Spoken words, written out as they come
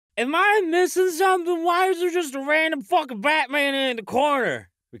Am I missing something? Why is there just a random fucking Batman in the corner?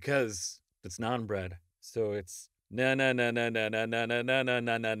 Because it's non-bred. So it's no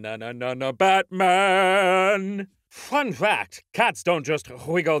Batman. Fun fact, cats don't just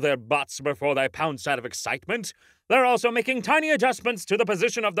wiggle their butts before they pounce out of excitement. They're also making tiny adjustments to the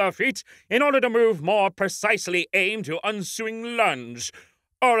position of their feet in order to move more precisely aimed to ensuing lunge.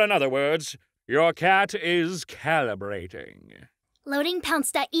 Or in other words, your cat is calibrating. Loading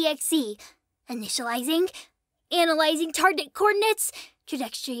pounce.exe. Initializing. Analyzing target coordinates.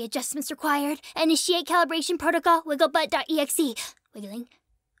 Trajectory adjustments required. Initiate calibration protocol. Wigglebutt.exe. Wiggling.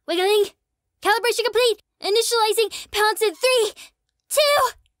 Wiggling. Calibration complete. Initializing. Pounce in 3, 2,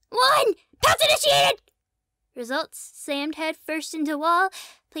 1. Pounce initiated! Results. Slammed head first into wall.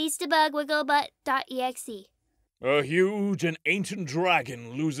 Please debug wigglebutt.exe. A huge and ancient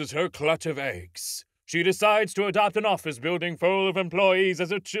dragon loses her clutch of eggs. She decides to adopt an office building full of employees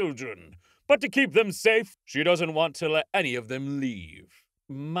as her children. But to keep them safe, she doesn't want to let any of them leave.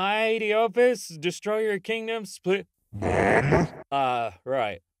 Mighty Opus, destroy your kingdom, split...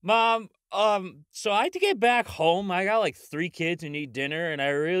 right. Mom, so I had to get back home. I got like 3 kids who need dinner, and I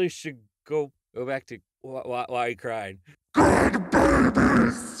really should go back to... Why are you crying? Good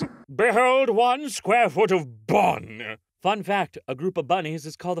babies! Behold 1 square foot of bun. Fun fact, a group of bunnies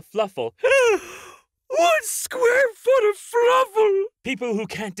is called a fluffle. 1 square foot of fluffle! People who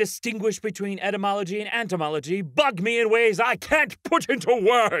can't distinguish between etymology and entomology bug me in ways I can't put into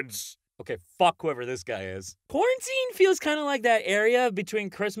words. Okay, fuck whoever this guy is. Quarantine feels kind of like that area between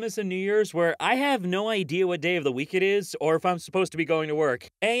Christmas and New Year's where I have no idea what day of the week it is or if I'm supposed to be going to work.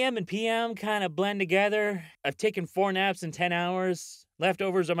 AM and PM kind of blend together. I've taken 4 naps in 10 hours.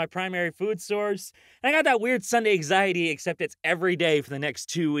 Leftovers are my primary food source. And I got that weird Sunday anxiety, except it's every day for the next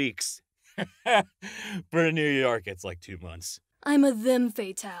 2 weeks. For New York, it's like 2 months. I'm a them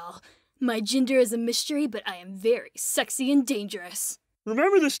fatale. My gender is a mystery, but I am very sexy and dangerous.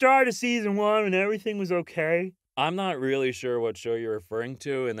 Remember the start of season 1 when everything was okay? I'm not really sure what show you're referring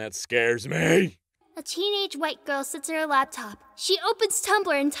to, and that scares me. A teenage white girl sits at her laptop. She opens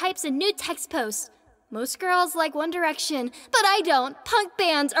Tumblr and types a new text post. Most girls like One Direction, but I don't. Punk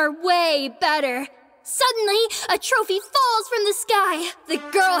bands are way better. Suddenly, a trophy falls from the sky. The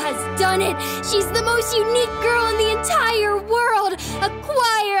girl has done it. She's the most unique girl in the entire world. A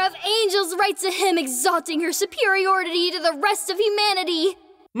choir of angels writes a hymn exalting her superiority to the rest of humanity.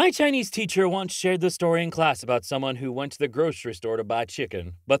 My Chinese teacher once shared the story in class about someone who went to the grocery store to buy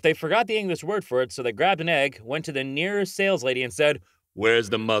chicken, but they forgot the English word for it, so they grabbed an egg, went to the nearest sales lady and said,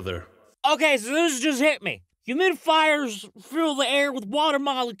 "Where's the mother?" Okay, so this just hit me. Humidifiers fill the air with water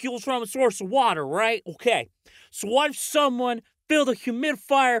molecules from a source of water, right? Okay, so what if someone filled a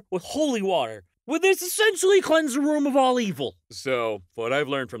humidifier with holy water? Would this essentially cleanse the room of all evil? So, what I've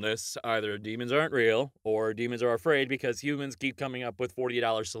learned from this, either demons aren't real, or demons are afraid because humans keep coming up with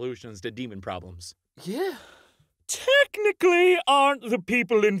 $40 solutions to demon problems. Yeah. Technically, aren't the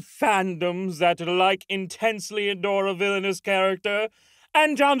people in fandoms that like intensely adore a villainous character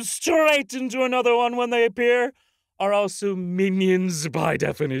and jump straight into another one when they appear, are also minions by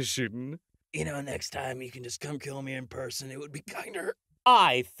definition? You know, next time you can just come kill me in person, it would be kinder.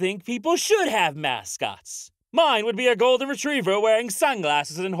 I think people should have mascots. Mine would be a golden retriever wearing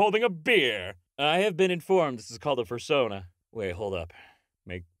sunglasses and holding a beer. I have been informed this is called a fursona. Wait, hold up.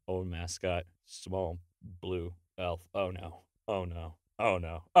 Make own mascot small blue elf. Oh no. Oh no. Oh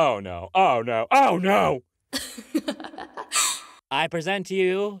no. Oh no. Oh no. Oh no! I present to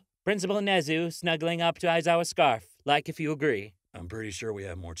you Principal Nezu snuggling up to Aizawa's scarf, like if you agree. I'm pretty sure we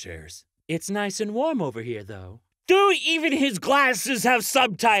have more chairs. It's nice and warm over here, though. Dude, even his glasses have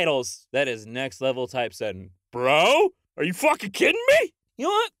subtitles! That is next level typesetting. Bro? Are you fucking kidding me? You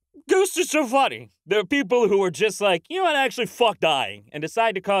know what? Ghosts are so funny. There are people who are just like, you know what, actually fuck dying, and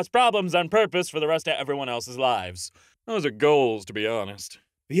decide to cause problems on purpose for the rest of everyone else's lives. Those are goals, to be honest.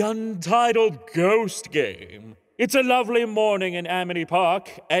 The Untitled Ghost Game. It's a lovely morning in Amity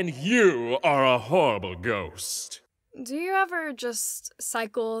Park, and you are a horrible ghost. Do you ever just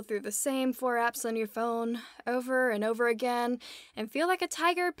cycle through the same 4 apps on your phone over and over again and feel like a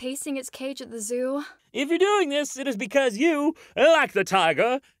tiger pacing its cage at the zoo? If you're doing this, it is because you, like the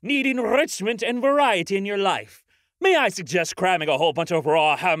tiger, need enrichment and variety in your life. May I suggest cramming a whole bunch of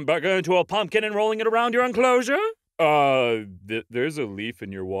raw hamburger into a pumpkin and rolling it around your enclosure? There's a leaf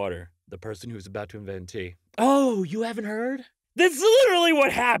in your water. The person who's about to invent tea. Oh, you haven't heard? That's literally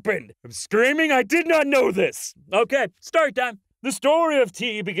what happened! I'm screaming, I did not know this! Okay, story time. The story of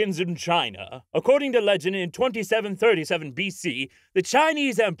tea begins in China. According to legend, in 2737 BC, the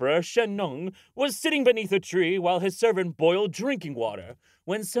Chinese emperor Shen Nung was sitting beneath a tree while his servant boiled drinking water.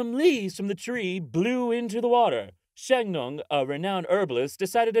 when some leaves from the tree blew into the water. Shengnong, a renowned herbalist,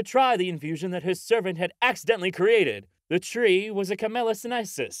 decided to try the infusion that his servant had accidentally created. The tree was a camellia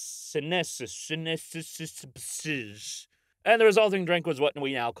sinensis, and the resulting drink was what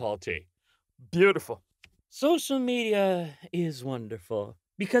we now call tea. Beautiful. Social media is wonderful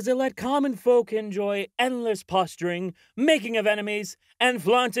because it let common folk enjoy endless posturing, making of enemies, and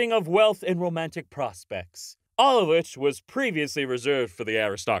flaunting of wealth and romantic prospects, all of which was previously reserved for the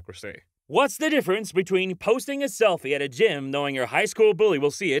aristocracy. What's the difference between posting a selfie at a gym knowing your high school bully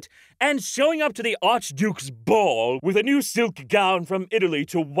will see it, and showing up to the Archduke's ball with a new silk gown from Italy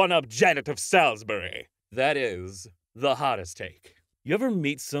to one-up Janet of Salisbury? That is the hottest take. You ever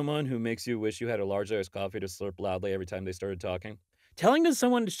meet someone who makes you wish you had a large iced coffee to slurp loudly every time they started talking? Telling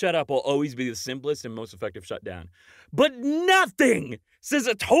someone to shut up will always be the simplest and most effective shutdown. But nothing says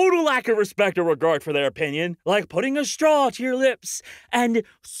a total lack of respect or regard for their opinion like putting a straw to your lips and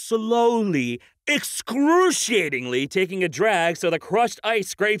slowly, excruciatingly taking a drag so the crushed ice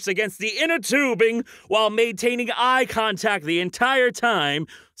scrapes against the inner tubing while maintaining eye contact the entire time,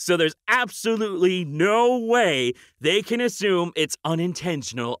 so there's absolutely no way they can assume it's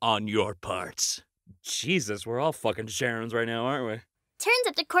unintentional on your part. Jesus, we're all fucking Sharons right now, aren't we? Turns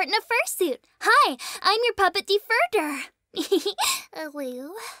up to court in a fursuit. Hi, I'm your puppet deferder.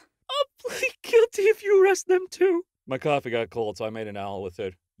 Woo. I'll plead guilty if you arrest them too. My coffee got cold, so I made an owl with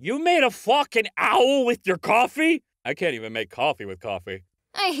it. You made a fucking owl with your coffee? I can't even make coffee with coffee.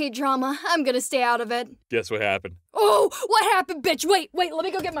 I hate drama. I'm gonna stay out of it. Guess what happened? Oh, what happened, bitch? Wait, let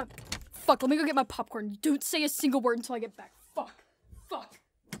me go get my... Fuck, let me go get my popcorn. Don't say a single word until I get back. Fuck.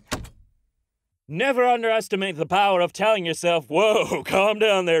 Never underestimate the power of telling yourself, whoa, calm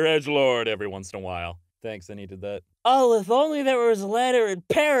down there, edgelord, every once in a while. Thanks, I needed that. Oh, if only there was a letter in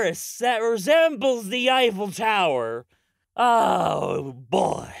Paris that resembles the Eiffel Tower. Oh,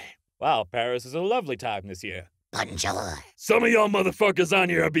 boy. Wow, Paris is a lovely time this year. Bonjour. Some of y'all motherfuckers on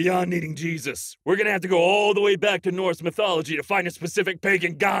here are beyond needing Jesus. We're gonna have to go all the way back to Norse mythology to find a specific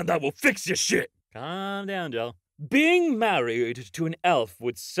pagan god that will fix your shit. Calm down, Joe. Being married to an elf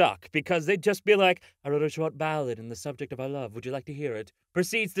would suck because they'd just be like, I wrote a short ballad in the subject of our love. Would you like to hear it?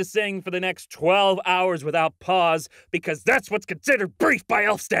 Proceeds to sing for the next 12 hours without pause because that's what's considered brief by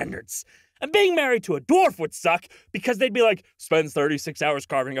elf standards. And being married to a dwarf would suck because they'd be like, spends 36 hours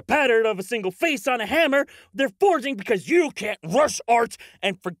carving a pattern of a single face on a hammer they're forging because you can't rush art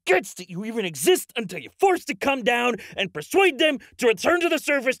and forgets that you even exist until you're forced to come down and persuade them to return to the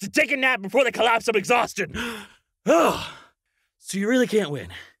surface to take a nap before they collapse of exhaustion. Oh, so you really can't win.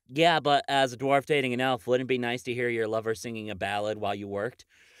 Yeah, but as a dwarf dating an elf, wouldn't it be nice to hear your lover singing a ballad while you worked?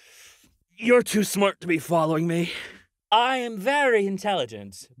 You're too smart to be following me. I am very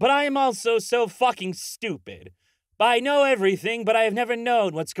intelligent, but I am also so fucking stupid. I know everything, but I have never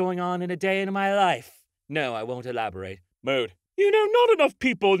known what's going on in a day in my life. No, I won't elaborate. Mood. You know, not enough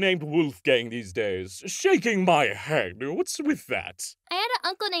people named Wolfgang these days. Shaking my head. What's with that? I had an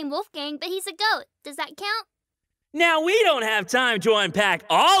uncle named Wolfgang, but he's a goat. Does that count? Now, we don't have time to unpack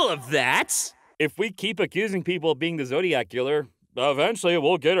all of that. If we keep accusing people of being the Zodiac Killer, eventually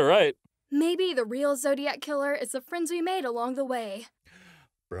we'll get it right. Maybe the real Zodiac Killer is the friends we made along the way.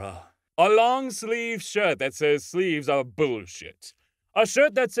 Bruh. A long-sleeve shirt that says sleeves are bullshit. A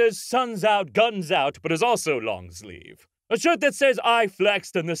shirt that says sun's out, guns out, but is also long-sleeve. A shirt that says I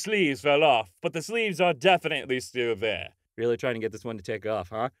flexed and the sleeves fell off, but the sleeves are definitely still there. Really trying to get this one to take off,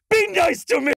 huh? Be nice to me!